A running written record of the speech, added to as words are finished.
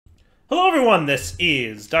Hello everyone, this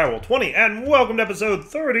is Direwolf20, and welcome to episode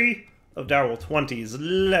 30 of Direwolf20's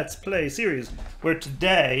Let's Play series, where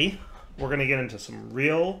today we're going to get into some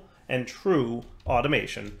real and true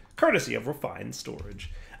automation, courtesy of Refined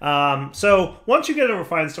Storage. So once you get a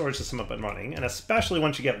Refined Storage system up and running, and especially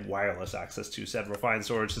once you get wireless access to said Refined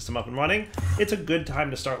Storage system up and running, it's a good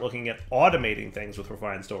time to start looking at automating things with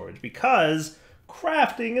Refined Storage, because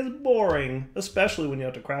crafting is boring, especially when you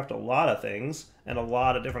have to craft a lot of things and a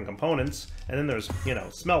lot of different components, and then there's,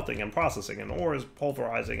 smelting and processing and ores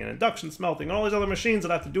pulverizing and induction smelting and all these other machines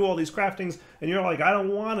that have to do all these craftings, and you're like, I don't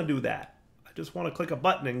want to do that. I just want to click a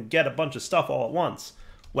button and get a bunch of stuff all at once.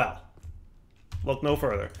 Well, look no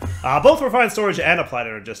further. Both Refined Storage and Applied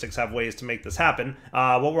Energistics have ways to make this happen.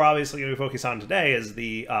 What we're obviously going to be focused on today is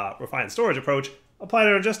the Refined Storage approach. Applied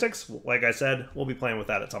Energistics, like I said, we'll be playing with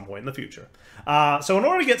that at some point in the future. So in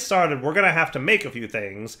order to get started, we're going to have to make a few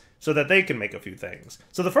things so that they can make a few things.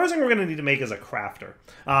 So the first thing we're going to need to make is a crafter.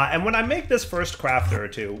 And when I make this first crafter or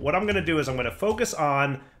two, what I'm going to do is I'm going to focus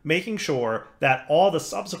on making sure that all the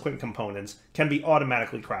subsequent components can be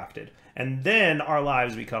automatically crafted. And then our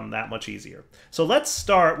lives become that much easier. So let's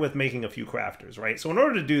start with making a few crafters, right? So in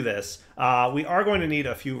order to do this, we are going to need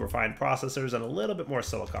a few refined processors and a little bit more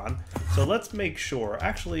silicon. So let's make sure,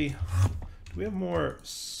 actually, do we have more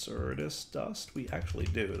Certus dust? We actually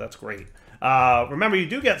do, that's great. Remember, you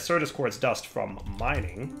do get Certus quartz dust from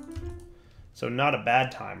mining, so not a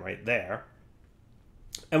bad time right there.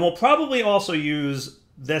 And we'll probably also use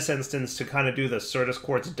this instance to kind of do the Certus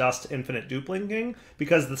quartz dust infinite duplicating,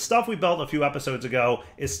 because the stuff we built a few episodes ago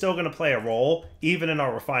is still going to play a role even in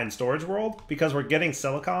our refined storage world, because we're getting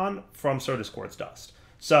silicon from Certus quartz dust.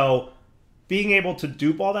 So being able to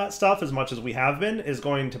dupe all that stuff as much as we have been is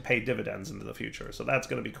going to pay dividends into the future, so that's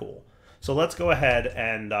going to be cool. So let's go ahead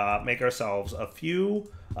and make ourselves a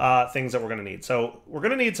few things that we're going to need. So we're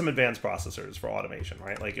going to need some advanced processors for automation,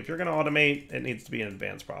 right? Like if you're going to automate, it needs to be an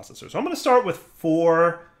advanced processor. So I'm going to start with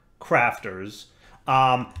 4 crafters.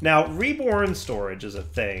 Now, reborn storage is a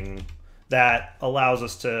thing that allows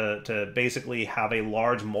us to basically have a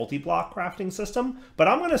large multi-block crafting system. But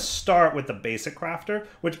I'm going to start with the basic crafter,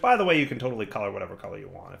 which, by the way, you can totally color whatever color you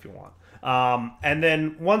want if you want. And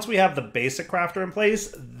then once we have the basic crafter in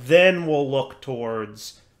place, then we'll look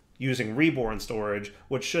towards using reborn storage,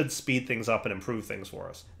 which should speed things up and improve things for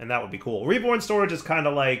us. And that would be cool. Reborn storage is kind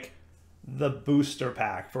of like the booster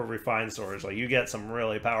pack for refined storage. Like, you get some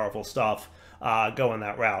really powerful stuff going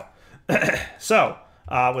that route. So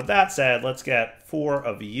with that said, let's get 4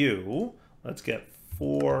 of you. Let's get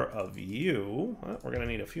 4 of you. We're going to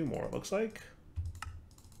need a few more, it looks like.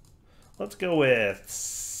 Let's go with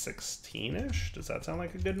 16-ish. Does that sound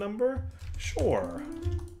like a good number? Sure.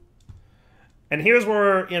 And here's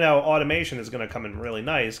where, automation is going to come in really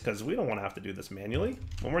nice, because we don't want to have to do this manually.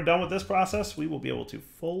 When we're done with this process, we will be able to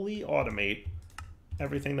fully automate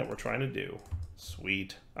everything that we're trying to do.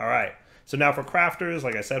 Sweet. All right. So now for crafters,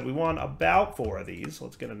 like I said, we want about 4 of these.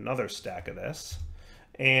 Let's get another stack of this.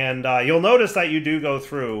 And you'll notice that you do go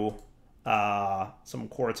through some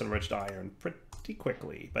quartz enriched iron pretty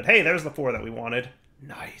quickly. But hey, there's the 4 that we wanted.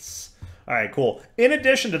 Nice. All right, cool. In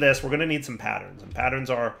addition to this, we're going to need some patterns. And patterns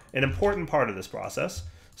are an important part of this process.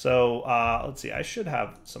 So let's see. I should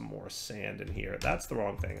have some more sand in here. That's the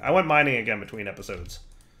wrong thing. I went mining again between episodes.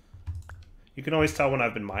 You can always tell when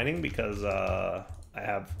I've been mining because I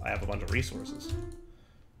have a bunch of resources.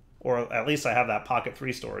 Or at least I have that pocket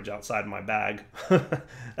 3 storage outside my bag.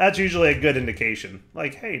 That's usually a good indication.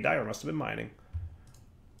 Like, hey, Dyer must have been mining.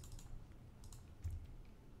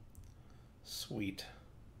 Sweet.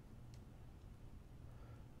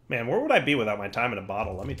 Man, where would I be without my time in a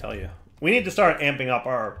bottle? Let me tell you. We need to start amping up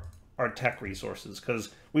our tech resources, because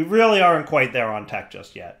we really aren't quite there on tech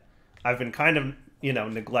just yet. I've been kind of,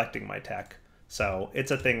 neglecting my tech. So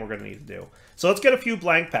it's a thing we're going to need to do. So let's get a few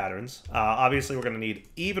blank patterns. Obviously, we're going to need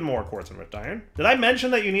even more quartz enriched iron. Did I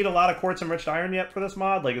mention that you need a lot of quartz enriched iron yet for this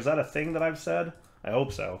mod? Like, is that a thing that I've said? I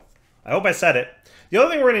hope so. I hope I said it. The other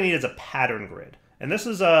thing we're going to need is a pattern grid. And this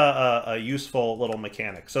is a useful little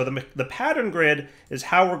mechanic. So the pattern grid is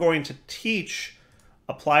how we're going to teach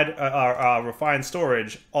refined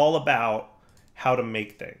storage all about how to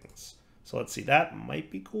make things. So let's see, that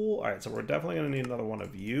might be cool. All right, so we're definitely going to need another one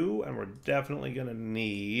of you, and we're definitely going to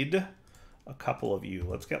need a couple of you.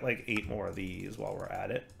 Let's get like 8 more of these while we're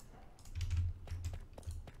at it.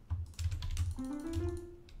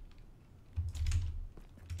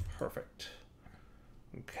 Perfect.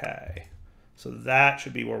 Okay. So that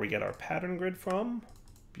should be where we get our pattern grid from.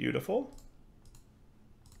 Beautiful.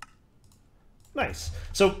 Nice.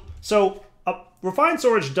 So refined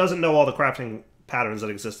storage doesn't know all the crafting patterns that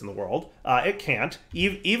exist in the world. It can't.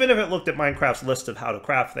 Even if it looked at Minecraft's list of how to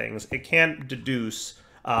craft things, it can't deduce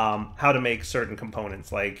how to make certain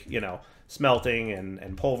components, like, you know, smelting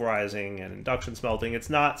and pulverizing and induction smelting. It's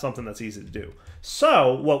not something that's easy to do.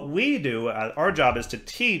 So what we do, our job is to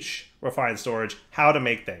teach refined storage how to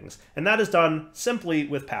make things. And that is done simply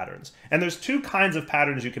with patterns. And there's two kinds of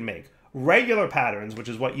patterns you can make. Regular patterns, which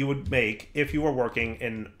is what you would make if you were working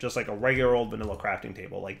in just like a regular old vanilla crafting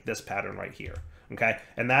table, like this pattern right here, okay?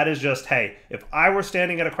 And that is just, hey, if I were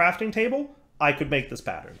standing at a crafting table, I could make this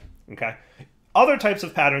pattern, okay? Other types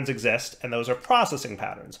of patterns exist, and those are processing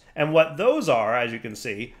patterns. And what those are, as you can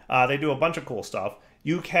see, they do a bunch of cool stuff.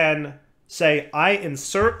 You can say, I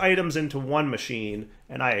insert items into one machine,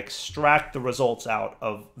 and I extract the results out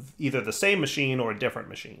of either the same machine or a different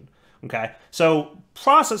machine. Okay, so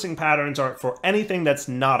processing patterns are for anything that's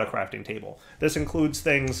not a crafting table. This includes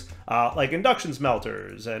things like induction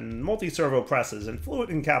smelters and multi-servo presses and fluid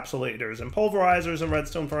encapsulators and pulverizers and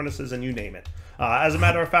redstone furnaces, and you name it. As a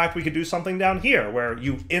matter of fact, we could do something down here where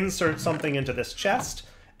you insert something into this chest,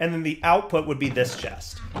 and then the output would be this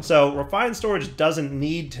chest. So refined storage doesn't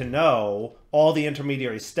need to know all the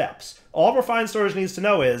intermediary steps. All refined storage needs to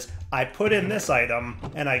know is, I put in this item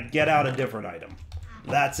and I get out a different item.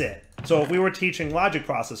 That's it. So if we were teaching logic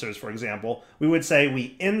processors, for example, we would say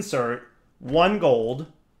we insert 1 gold,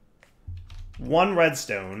 1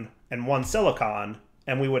 redstone, and 1 silicon,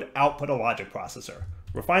 and we would output a logic processor.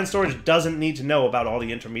 Refined storage doesn't need to know about all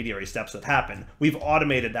the intermediary steps that happen. We've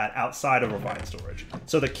automated that outside of refined storage.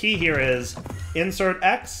 So the key here is insert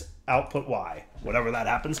X, output Y, whatever that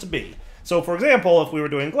happens to be. So for example, if we were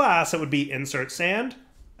doing glass, it would be insert sand,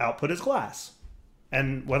 output is glass.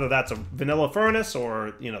 And whether that's a vanilla furnace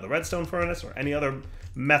or, you know, the redstone furnace or any other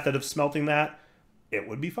method of smelting that, it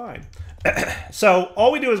would be fine. So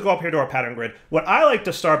all we do is go up here to our pattern grid. What I like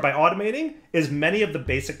to start by automating is many of the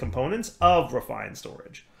basic components of refined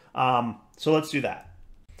storage. So let's do that.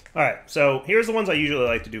 All right, so here's the ones I usually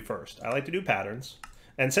like to do first. I like to do patterns.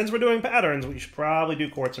 And since we're doing patterns, we should probably do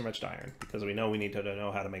quartz enriched iron, because we know we need to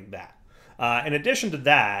know how to make that. In addition to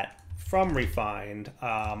that, from refined,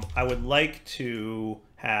 I would like to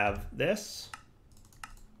have this,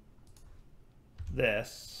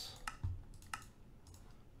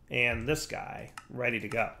 and this guy ready to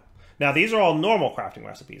go. Now these are all normal crafting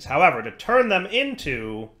recipes. However, to turn them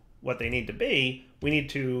into what they need to be, we need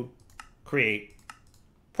to create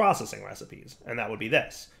processing recipes, and that would be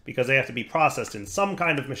this, because they have to be processed in some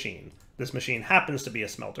kind of machine. This machine happens to be a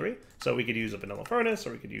smeltery, so we could use a vanilla furnace,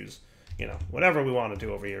 or we could use, you know, whatever we want to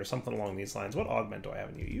do over here, something along these lines. What augment do I have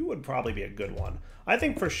in you? You would probably be a good one. I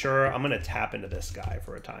think for sure I'm going to tap into this guy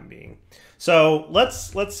for a time being. So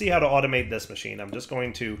let's see how to automate this machine. I'm just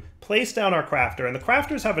going to place down our crafter, and the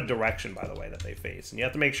crafters have a direction, by the way, that they face. And you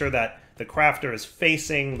have to make sure that the crafter is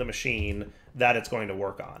facing the machine that it's going to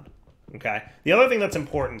work on. Okay? The other thing that's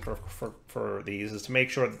important for these is to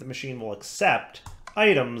make sure that the machine will accept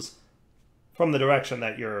items from the direction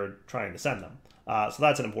that you're trying to send them. So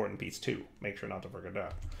that's an important piece too. Make sure not to forget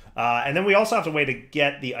that. And then we also have a way to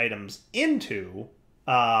get the items into,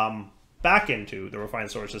 back into the refined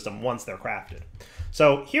storage system once they're crafted.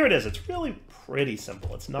 So here it is. It's really pretty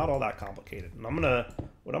simple. It's not all that complicated. And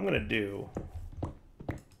what I'm gonna do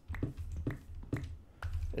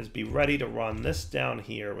is be ready to run this down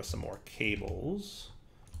here with some more cables.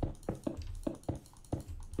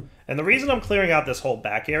 And the reason I'm clearing out this whole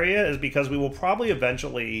back area is because we will probably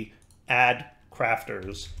eventually add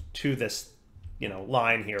crafters to this, you know,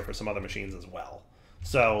 line here for some other machines as well.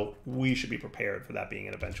 So we should be prepared for that being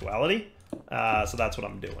an eventuality. So that's what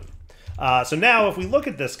I'm doing. So now if we look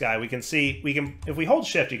at this guy, we can see, if we hold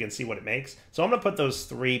shift, you can see what it makes. So I'm gonna put those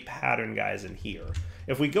 3 pattern guys in here.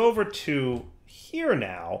 If we go over to here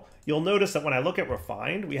now, you'll notice that when I look at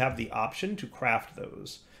refined, we have the option to craft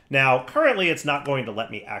those. Now, currently it's not going to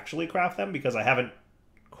let me actually craft them because I haven't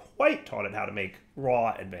quite taught it how to make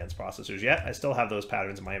raw advanced processors yet. I still have those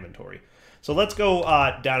patterns in my inventory. So let's go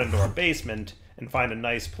down into our basement and find a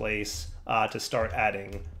nice place to start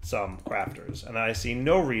adding some crafters. And I see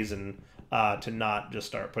no reason to not just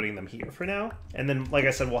start putting them here for now. And then, like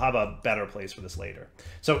I said, we'll have a better place for this later.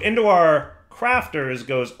 So into our crafters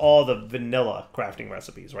goes all the vanilla crafting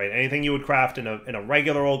recipes, right? Anything you would craft in a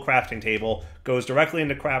regular old crafting table goes directly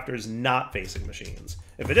into crafters not facing machines.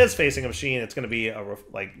 If it is facing a machine, it's going to be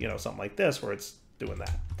like, you know, something like this where it's doing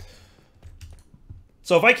that.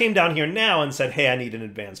 So if I came down here now and said, hey, I need an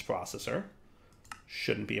advanced processor,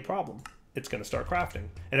 shouldn't be a problem. It's going to start crafting.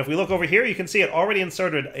 And if we look over here, you can see it already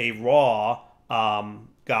inserted a raw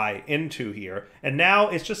guy into here. And now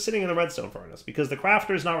it's just sitting in the redstone furnace because the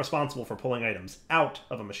crafter is not responsible for pulling items out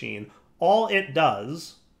of a machine, all it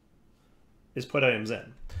does is put items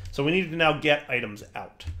in. So we need to now get items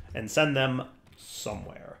out and send them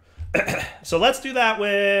somewhere. So let's do that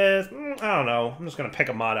with, I don't know, I'm just going to pick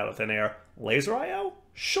a mod out of thin air. Laser IO?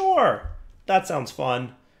 Sure. That sounds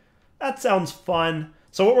fun. That sounds fun.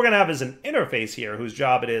 So what we're going to have is an interface here whose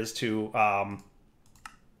job it is to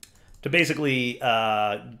basically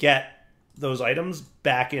get those items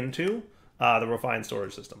back into the refined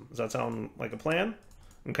storage system. Does that sound like a plan?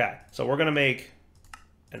 Okay, so we're going to make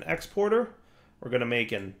an exporter. We're going to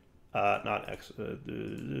make an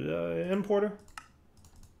importer.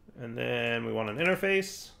 And then we want an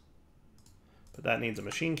interface. But that needs a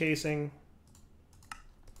machine casing.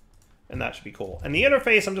 And that should be cool. And the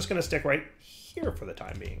interface, I'm just going to stick right here for the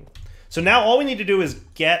time being. So now all we need to do is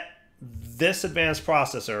get this advanced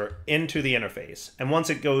processor into the interface. And once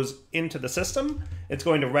it goes into the system, it's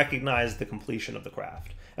going to recognize the completion of the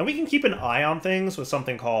craft. And we can keep an eye on things with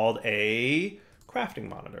something called a crafting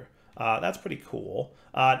monitor. That's pretty cool.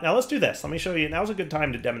 Now let's do this. Let me show you. Now's a good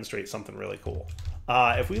time to demonstrate something really cool.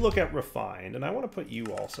 If we look at refined, and I want to put you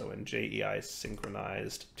also in JEI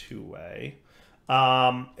synchronized two-way.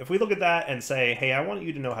 If we look at that and say, hey, I want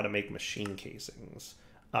you to know how to make machine casings.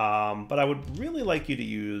 But I would really like you to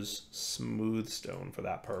use smooth stone for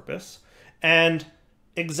that purpose. And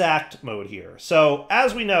exact mode here. So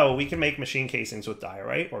as we know, we can make machine casings with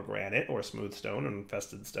diorite or granite or smooth stone or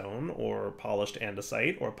infested stone or polished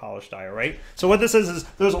andesite or polished diorite. So what this is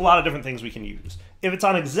there's a lot of different things we can use. If it's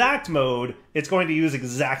on exact mode, it's going to use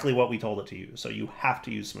exactly what we told it to use. So you have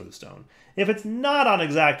to use smooth stone. If it's not on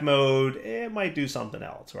exact mode, it might do something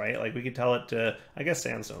else, right? Like we could tell it to, I guess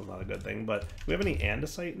sandstone's not a good thing, but do we have any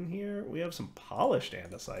andesite in here? We have some polished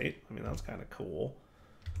andesite. I mean, that's kind of cool.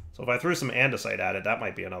 So if I threw some andesite at it, that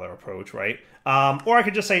might be another approach, right? Or I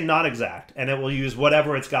could just say not exact, and it will use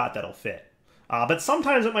whatever it's got that'll fit. But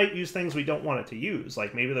sometimes it might use things we don't want it to use.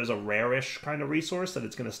 Like maybe there's a rare-ish kind of resource that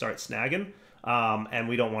it's going to start snagging, and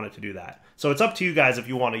we don't want it to do that. So it's up to you guys if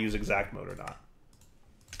you want to use exact mode or not.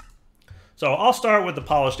 So I'll start with the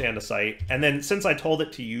polished andesite, and then since I told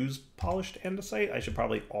it to use polished andesite, I should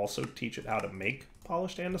probably also teach it how to make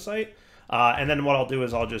polished andesite. And then what I'll do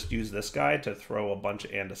is I'll just use this guy to throw a bunch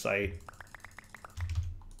of andesite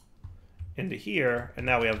into here, and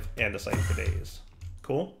now we have andesite for days.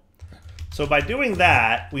 Cool? So by doing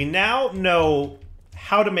that, we now know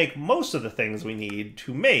how to make most of the things we need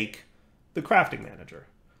to make the crafting manager,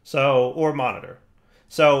 or monitor.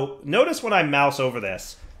 So notice when I mouse over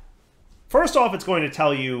this, first off, it's going to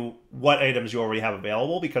tell you what items you already have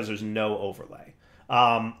available because there's no overlay.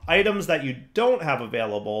 Items that you don't have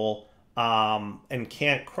available and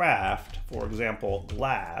can't craft, for example,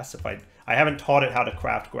 glass. If I haven't taught it how to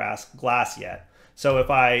craft glass yet. So if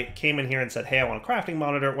I came in here and said, hey, I want a crafting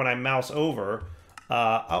monitor, when I mouse over,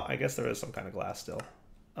 oh, I guess there is some kind of glass still.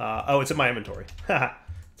 Oh, it's in my inventory.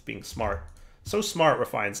 It's being smart. So smart,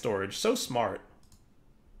 refined storage. So smart.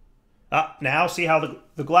 Now see how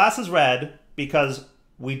the glass is red because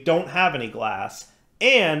we don't have any glass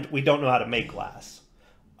and we don't know how to make glass.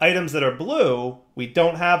 Items that are blue, we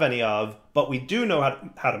don't have any of, but we do know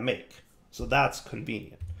how to make. So that's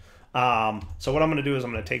convenient. So what I'm going to do is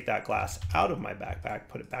I'm going to take that glass out of my backpack,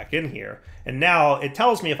 put it back in here. And now it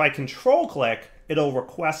tells me if I control click, it'll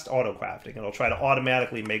request auto crafting. It'll try to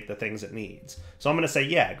automatically make the things it needs. So I'm going to say,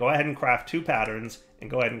 yeah, go ahead and craft 2 patterns and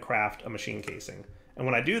go ahead and craft a machine casing. And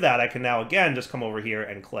when I do that, I can now again just come over here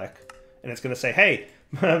and click. And it's going to say, hey,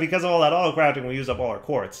 because of all that auto crafting, we use up all our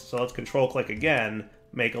quartz. So let's control click again,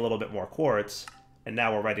 make a little bit more quartz, and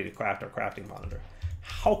now we're ready to craft our crafting monitor.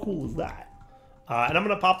 How cool is that? And I'm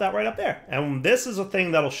going to pop that right up there. And this is a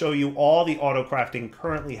thing that'll show you all the auto crafting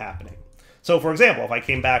currently happening. So for example, if I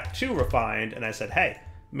came back to refined and I said, hey,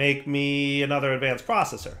 make me another advanced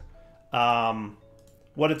processor,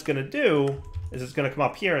 what it's going to do is it's going to come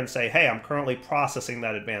up here and say, hey, I'm currently processing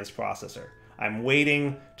that advanced processor. I'm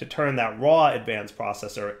waiting to turn that raw advanced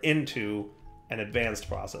processor into an advanced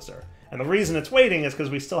processor. And the reason it's waiting is because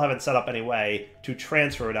we still haven't set up any way to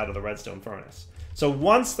transfer it out of the redstone furnace. So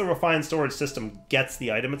once the refined storage system gets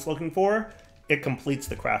the item it's looking for, it completes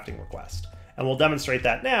the crafting request. And we'll demonstrate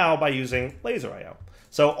that now by using laser IO.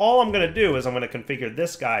 So all I'm going to do is I'm going to configure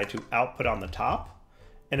this guy to output on the top.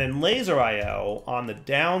 And in laser IO, on the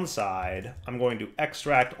downside, I'm going to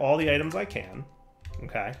extract all the items I can.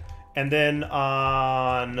 Okay. And then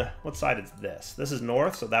on, what side is this? This is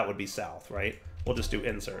north, so that would be south, right? We'll just do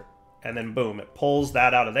insert. And then boom, it pulls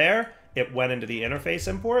that out of there. It went into the interface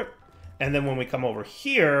import. And then when we come over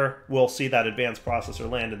here, we'll see that advanced processor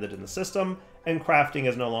landed in the system, and crafting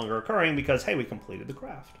is no longer occurring because, hey, we completed the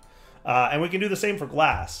craft. And we can do the same for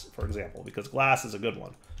glass, for example, because glass is a good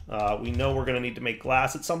one. We know we're going to need to make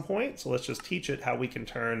glass at some point, so let's just teach it how we can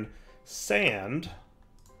turn sand.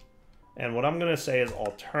 And what I'm going to say is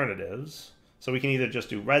alternatives. So we can either just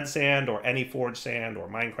do red sand or any forged sand or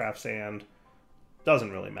Minecraft sand.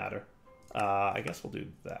 Doesn't really matter. I guess we'll do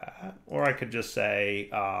that. Or I could just say,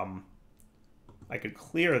 I could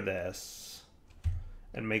clear this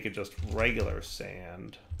and make it just regular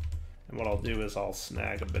sand. And what I'll do is I'll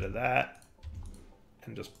snag a bit of that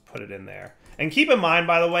and just put it in there. And keep in mind,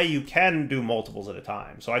 by the way, you can do multiples at a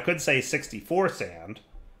time. So I could say 64 sand.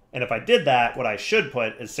 And if I did that, what I should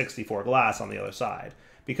put is 64 glass on the other side.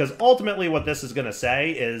 Because ultimately what this is going to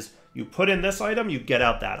say is you put in this item, you get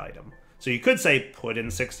out that item. So you could say put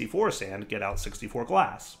in 64 sand, get out 64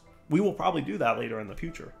 glass. We will probably do that later in the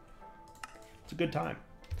future. It's a good time.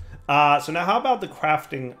 So now how about the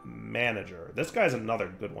crafting manager? This guy's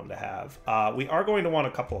another good one to have. We are going to want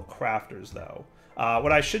a couple of crafters though.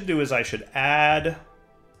 What I should do is I should add,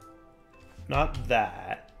 not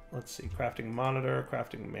that. Let's see, crafting monitor,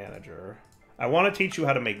 crafting manager. I want to teach you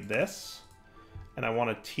how to make this. And I want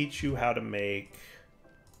to teach you how to make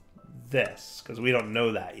this, because we don't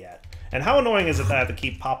know that yet. And how annoying is it that I have to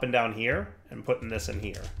keep popping down here and putting this in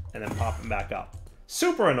here, and then popping back up?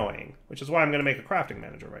 Super annoying, which is why I'm going to make a crafting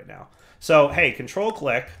manager right now. So, hey,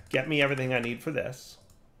 control-click, get me everything I need for this.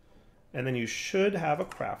 And then you should have a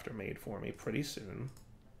crafter made for me pretty soon.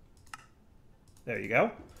 There you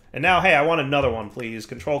go. And now, hey, I want another one, please.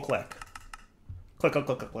 Control-click. Click, click,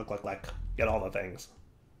 click, click, click, click, click. Get all the things.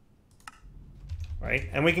 Right?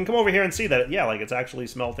 And we can come over here and see that, yeah, like it's actually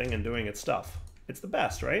smelting and doing its stuff. It's the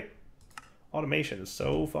best, right? Automation is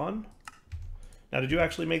so fun. Now, did you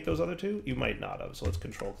actually make those other two? You might not have, so let's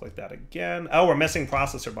control-click that again. Oh, we're missing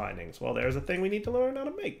processor bindings. Well, there's a thing we need to learn how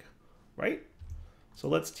to make, right? So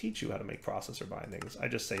let's teach you how to make processor bindings. I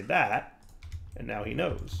just say that, and now he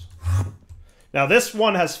knows. Now, this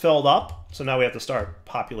one has filled up, so now we have to start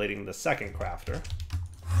populating the second crafter.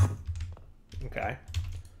 Okay.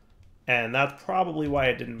 And that's probably why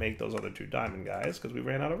I didn't make those other two diamond guys, because we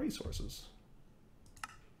ran out of resources.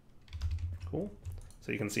 Cool.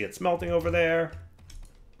 So you can see it smelting over there.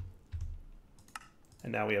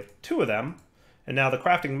 And now we have two of them. And now the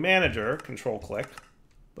crafting manager, control-click.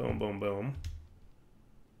 Boom, boom, boom.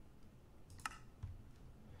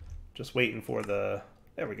 Just waiting for the...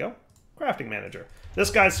 There we go. Crafting manager. This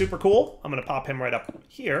guy's super cool. I'm going to pop him right up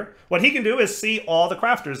here. What he can do is see all the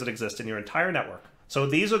crafters that exist in your entire network. So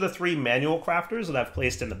these are the 3 manual crafters that I've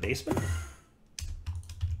placed in the basement.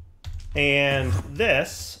 And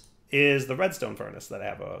this is the redstone furnace that I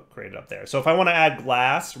have created up there. So if I want to add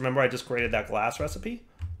glass, remember I just created that glass recipe?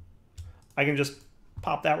 I can just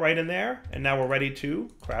pop that right in there, and now we're ready to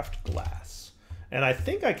craft glass. And I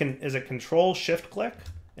think I can, is it Control-Shift-Click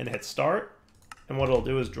and hit start? And what it'll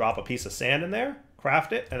do is drop a piece of sand in there,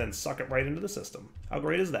 craft it, and then suck it right into the system. How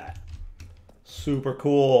great is that? Super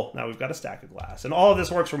cool. Now we've got a stack of glass. And all of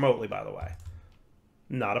this works remotely, by the way.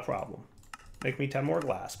 Not a problem. Make me 10 more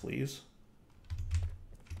glass, please.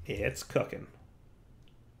 It's cooking.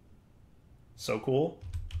 So cool.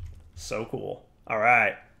 So cool. All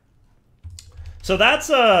right. So that's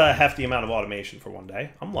a hefty amount of automation for one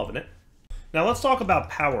day. I'm loving it. Now let's talk about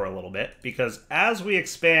power a little bit, because as we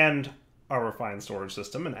expand our refined storage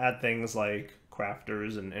system and add things like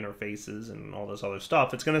crafters and interfaces and all this other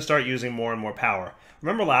stuff, it's going to start using more and more power.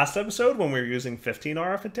 Remember last episode when we were using 15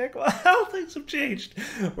 RF a tick? Well, things have changed.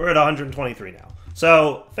 We're at 123 now.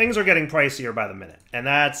 So things are getting pricier by the minute, and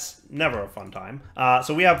that's never a fun time.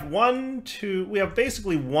 So we have we have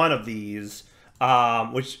basically one of these,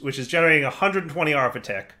 which is generating 120 RF a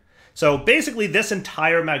tick. So basically this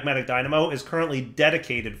entire magnetic dynamo is currently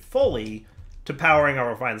dedicated fully to powering our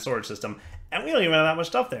refined storage system. And we don't even have that much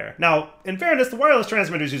stuff there. Now, in fairness, the wireless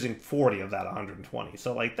transmitter is using 40 of that 120.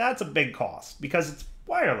 So, like, that's a big cost because it's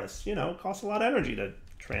wireless. You know, it costs a lot of energy to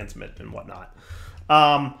transmit and whatnot.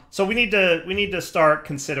 So we need to start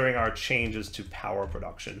considering our changes to power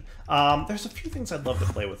production. There's a few things I'd love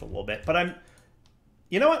to play with a little bit, but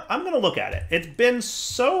you know what? I'm going to look at it. It's been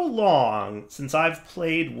so long since I've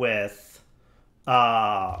played with,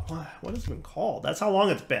 what is it been called? That's how long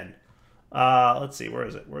it's been. Let's see, where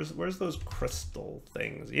is it? Where's those crystal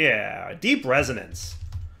things? Yeah, deep resonance.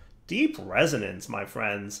 Deep resonance, my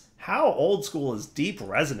friends. How old school is deep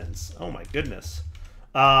resonance? Oh my goodness.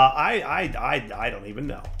 I don't even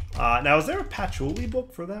know. Now, is there a Patchouli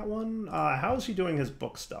book for that one? How is he doing his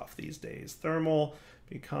book stuff these days? Thermal,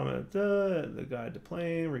 become the guide to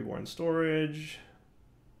playing, reborn storage.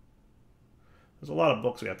 There's a lot of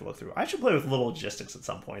books we have to look through. I should play with Little Logistics at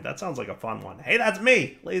some point. That sounds like a fun one. Hey, that's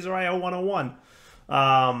me, Laser IO 101.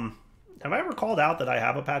 Have I ever called out that I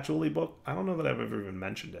have a patchouli book? I don't know that I've ever even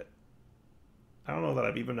mentioned it. I don't know that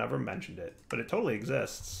I've even ever mentioned it, but it totally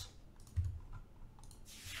exists.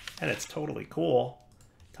 And it's totally cool.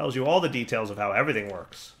 Tells you all the details of how everything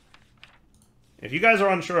works. If you guys are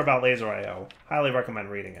unsure about Laser I/O, highly recommend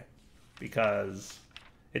reading it, because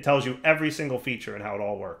it tells you every single feature and how it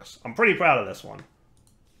all works. I'm pretty proud of this one.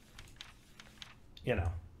 You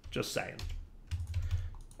know, just saying.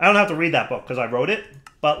 I don't have to read that book because I wrote it,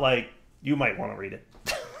 but, like, you might want to read it.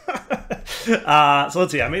 So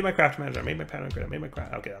let's see. I made my craft manager. I made my pattern grid. I made my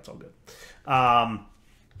craft. Okay, that's all good.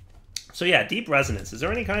 So yeah, deep resonance. Is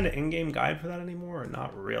there any kind of in-game guide for that anymore, or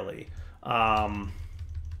not really? I'm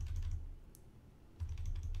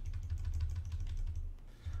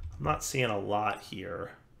not seeing a lot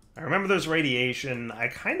here. I remember there's radiation. I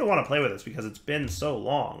kind of want to play with this because it's been so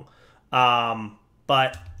long.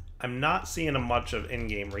 But I'm not seeing a much of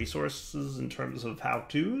in-game resources in terms of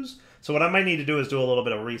how-tos. So what I might need to do is do a little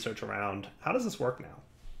bit of research around, how does this work now?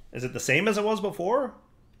 Is it the same as it was before?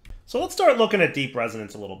 So let's start looking at deep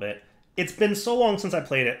resonance a little bit. It's been so long since I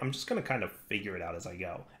played it, I'm just going to kind of figure it out as I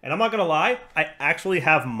go. And I'm not going to lie, I actually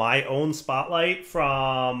have my own spotlight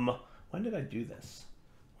from... When did I do this?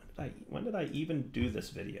 When did I even do this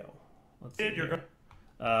video? Let's see here.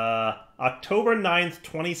 October 9th,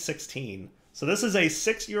 2016. So this is a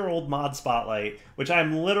 6-year-old mod spotlight, which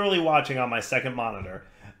I'm literally watching on my second monitor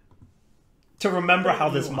to remember how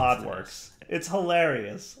this mod works. It's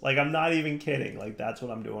hilarious. Like, I'm not even kidding. Like, that's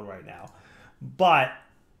what I'm doing right now. But,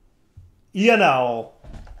 you know,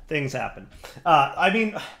 things happen. I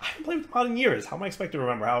mean, I haven't played with the mod in years. How am I expected to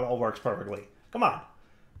remember how it all works perfectly? Come on.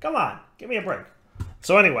 Come on. Give me a break.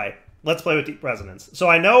 So anyway, let's play with deep resonance. So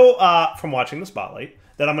I know from watching the spotlight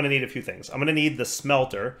that I'm going to need a few things. I'm going to need the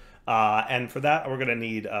smelter. And for that, we're going to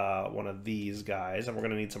need one of these guys, and we're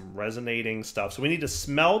going to need some resonating stuff. So we need to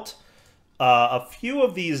smelt a few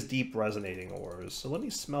of these deep resonating ores. So let me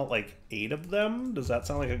smelt like 8 of them. Does that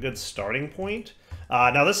sound like a good starting point?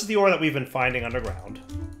 Now, this is the ore that we've been finding underground.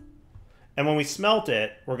 And when we smelt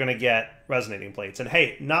it, we're going to get resonating plates. And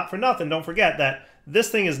hey, not for nothing, don't forget that this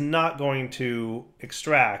thing is not going to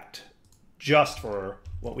extract just for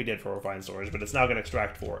what we did for refined storage, but it's now going to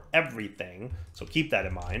extract for everything, so keep that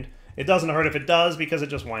in mind. It doesn't hurt if it does, because it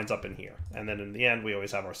just winds up in here. And then in the end, we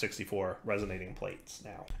always have our 64 resonating plates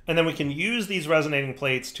now. And then we can use these resonating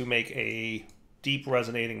plates to make a deep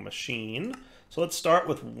resonating machine. So let's start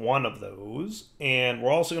with one of those, and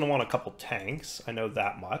we're also going to want a couple tanks. I know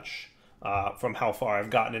that much. From how far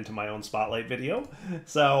I've gotten into my own spotlight video.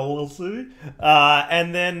 So we'll see.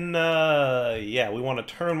 And then, yeah, we want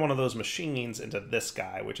to turn one of those machines into this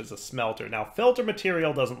guy, which is a smelter. Now, filter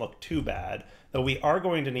material doesn't look too bad, though we are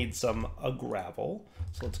going to need some gravel.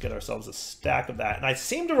 So let's get ourselves a stack of that. And I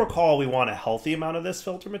seem to recall we want a healthy amount of this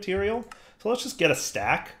filter material. So let's just get a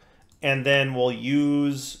stack, and then we'll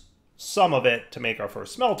use some of it to make our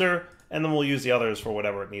first smelter, and then we'll use the others for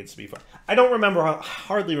whatever it needs to be for. I don't remember,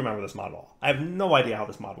 hardly remember this mod at all. I have no idea how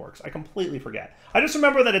this mod works. I completely forget. I just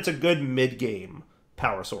remember that it's a good mid-game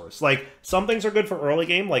power source. Like, some things are good for early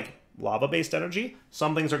game, like lava-based energy.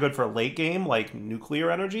 Some things are good for late game, like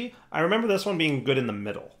nuclear energy. I remember this one being good in the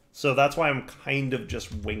middle. So that's why I'm kind of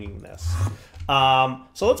just winging this.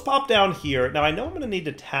 So let's pop down here. Now, I know I'm going to need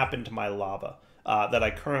to tap into my lava that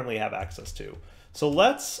I currently have access to. So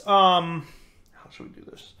let's, how should we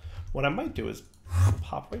do this? What I might do is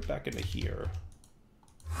pop right back into here.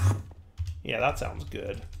 Yeah, that sounds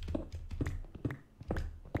good.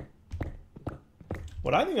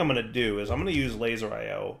 What I think I'm going to do is I'm going to use Laser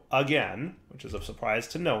I/O again, which is a surprise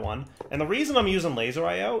to no one. And the reason I'm using Laser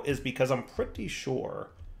I/O is because I'm pretty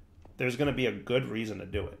sure there's going to be a good reason to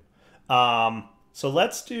do it. So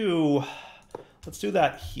let's do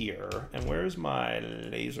that here. And where's my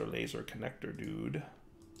laser connector dude?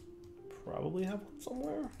 Probably have one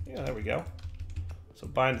somewhere. Yeah, there we go. So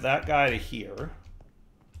bind that guy to here.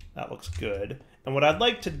 That looks good. And what I'd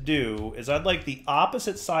like to do is I'd like the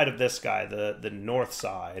opposite side of this guy, the north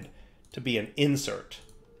side, to be an insert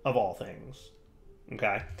of all things.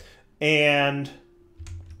 Okay? And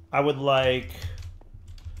I would like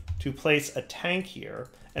to place a tank here.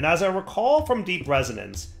 And as I recall from Deep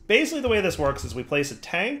Resonance, basically the way this works is we place a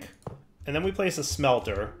tank, and then we place a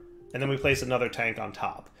smelter, and then we place another tank on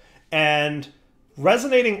top. And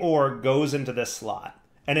resonating ore goes into this slot,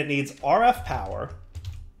 and it needs RF power,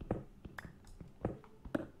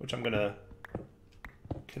 which I'm going to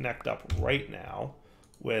connect up right now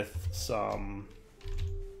with some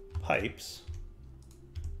pipes.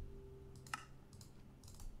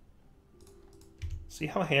 See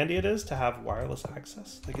how handy it is to have wireless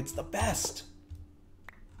access? Like, it's the best.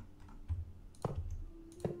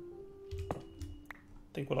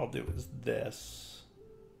 think what I'll do is this.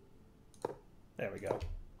 There we go.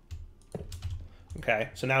 Okay,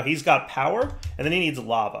 so now he's got power, and then he needs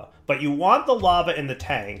lava. But you want the lava in the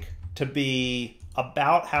tank to be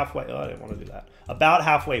about halfway... Oh, I didn't want to do that. About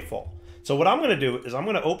halfway full. So what I'm going to do is I'm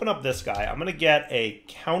going to open up this guy. I'm going to get a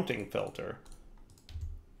counting filter.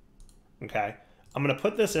 Okay, I'm going to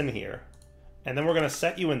put this in here. And then we're going to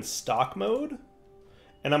set you in stock mode.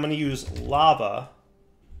 And I'm going to use lava.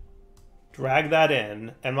 Drag that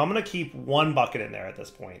in. And I'm going to keep one bucket in there at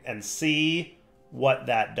this point and see what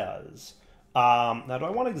that does. Now, do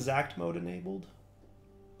I want exact mode enabled?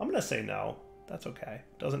 I'm going to say no. That's okay.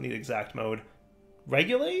 Doesn't need exact mode.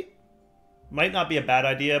 Regulate? Might not be a bad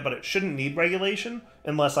idea, but it shouldn't need regulation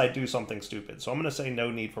unless I do something stupid. So I'm going to say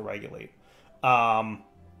no need for regulate. And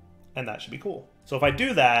that should be cool. So if I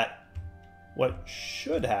do that, what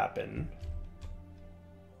should happen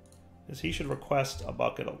is he should request a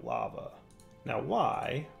bucket of lava. Now,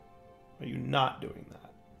 why are you not doing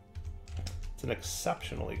that? It's an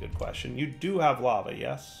exceptionally good question. You do have lava,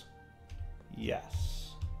 yes?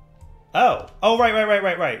 Yes. Oh,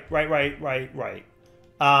 right.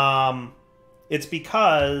 It's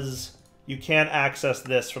because you can't access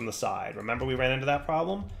this from the side. Remember we ran into that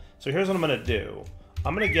problem? So here's what I'm going to do.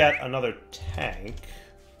 I'm going to get another tank.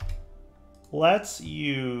 Let's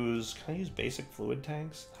use... Can I use basic fluid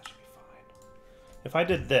tanks? That should be fine. If I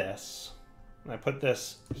did this, and I put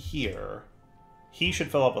this here, he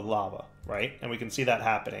should fill up with lava, right? And we can see that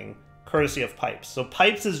happening, courtesy of pipes. So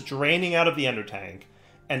pipes is draining out of the ender tank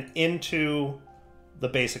and into the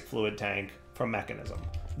basic fluid tank from mechanism.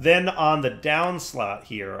 Then on the down slot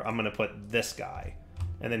here, I'm going to put this guy.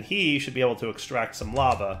 And then he should be able to extract some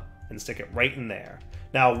lava and stick it right in there.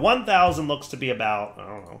 Now, 1,000 looks to be about, I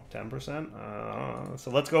don't know, 10%?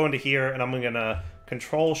 So let's go into here, and I'm going to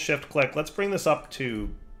Control-Shift-Click. Let's bring this up to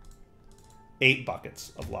 8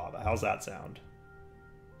 buckets of lava. How's that sound?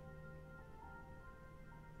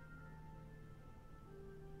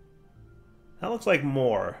 That looks like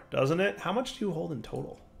more, doesn't it? How much do you hold in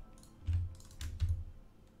total?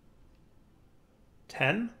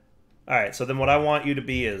 10? All right, so then what I want you to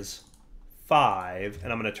be is 5,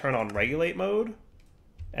 and I'm going to turn on regulate mode.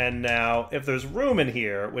 And now, if there's room in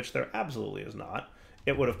here, which there absolutely is not,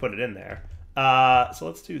 it would have put it in there. So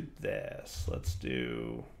let's do this. Let's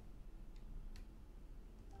do...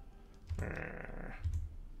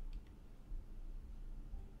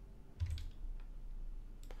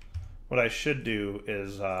 What I should do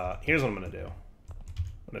is, here's what I'm going to do.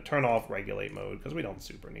 I'm going to turn off regulate mode, because we don't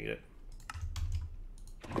super need it.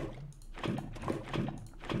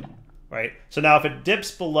 Right? So now if it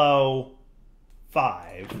dips below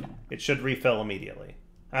 5, it should refill immediately.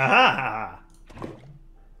 Aha!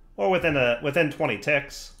 Or within 20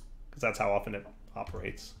 ticks, because that's how often it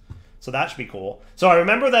operates. So that should be cool. So I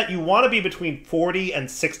remember that you want to be between 40 and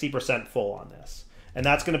 60% full on this. And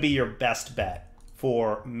that's going to be your best bet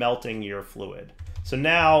for melting your fluid. So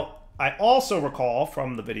now, I also recall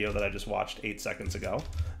from the video that I just watched 8 seconds ago,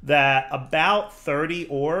 that about 30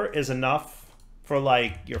 ore is enough for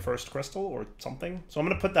like your first crystal or something. So I'm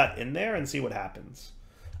going to put that in there and see what happens.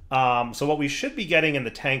 So what we should be getting in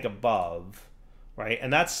the tank above, right?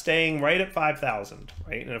 And that's staying right at 5,000,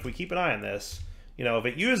 right? And if we keep an eye on this, you know, if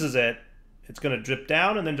it uses it, it's going to drip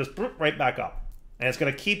down and then just right back up. And it's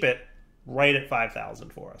going to keep it right at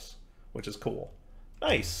 5,000 for us, which is cool.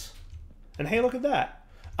 Nice. And hey, look at that.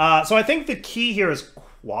 So I think the key here is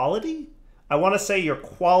quality. I want to say your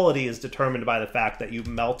quality is determined by the fact that you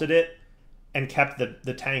melted it and kept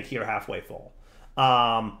the tank here halfway full.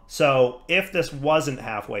 So if this wasn't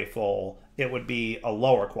halfway full, it would be a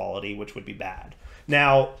lower quality, which would be bad.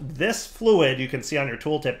 Now, this fluid, you can see on your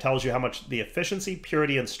tooltip, tells you how much the efficiency,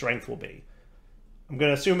 purity, and strength will be. I'm going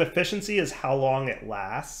to assume efficiency is how long it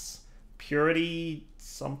lasts. Purity,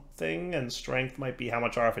 something, and strength might be how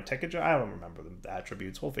much RF it tickets. I don't remember the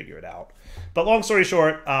attributes. We'll figure it out. But long story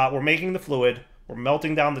short, we're making the fluid. We're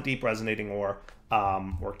melting down the deep resonating ore.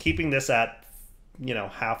 We're keeping this at, you know,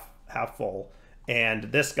 half full. And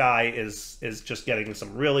this guy is just getting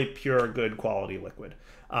some really pure, good quality liquid.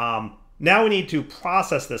 Now we need to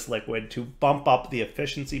process this liquid to bump up the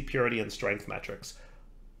efficiency, purity, and strength metrics.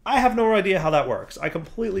 I have no idea how that works. I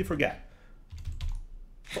completely forget.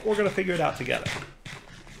 But we're going to figure it out together.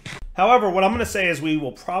 However, what I'm going to say is we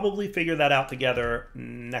will probably figure that out together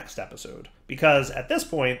next episode. Because at this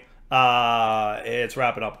point, it's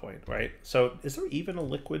wrapping up point, right? So is there even a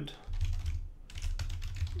liquid?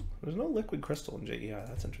 There's no liquid crystal in JEI.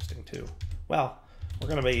 That's interesting too. Well, we're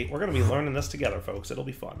gonna be learning this together, folks. It'll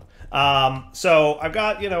be fun. So I've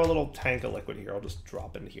got, you know, a little tank of liquid here. I'll just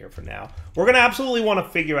drop in here for now. We're gonna absolutely want to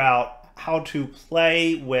figure out how to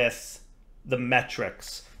play with the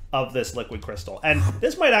metrics of this liquid crystal. And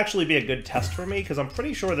this might actually be a good test for me because I'm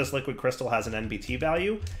pretty sure this liquid crystal has an NBT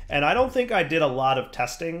value. And I don't think I did a lot of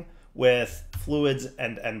testing with fluids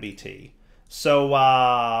and NBT. So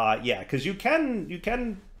yeah, because you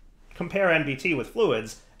can compare NBT with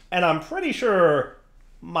fluids, and I'm pretty sure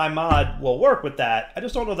my mod will work with that. I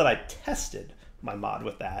just don't know that I tested my mod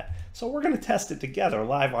with that. So we're going to test it together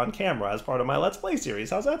live on camera as part of my Let's Play series.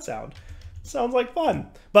 How's that sound? Sounds like fun.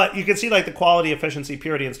 But you can see like the quality, efficiency,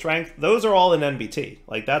 purity, and strength. Those are all in NBT.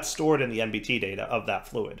 Like that's stored in the NBT data of that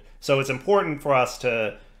fluid. So it's important for us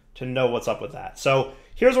to know what's up with that. So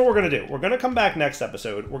here's what we're going to do. We're going to come back next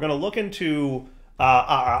episode. We're going to look into,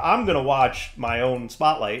 I'm going to watch my own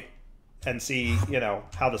spotlight and see, you know,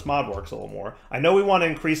 how this mod works a little more. I know we want to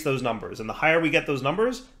increase those numbers, and the higher we get those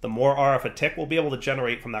numbers, the more RF a tick we'll be able to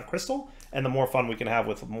generate from that crystal, and the more fun we can have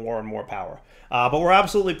with more and more power. But we're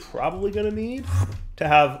absolutely probably going to need to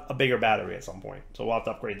have a bigger battery at some point, so we'll have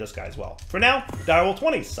to upgrade this guy as well. For now,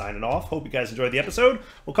 Direwolf20 signing off. Hope you guys enjoyed the episode.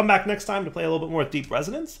 We'll come back next time to play a little bit more with Deep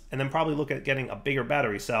Resonance, and then probably look at getting a bigger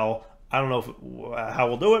battery cell. I don't know how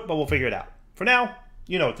we'll do it, but we'll figure it out. For now,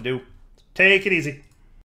 you know what to do. Take it easy.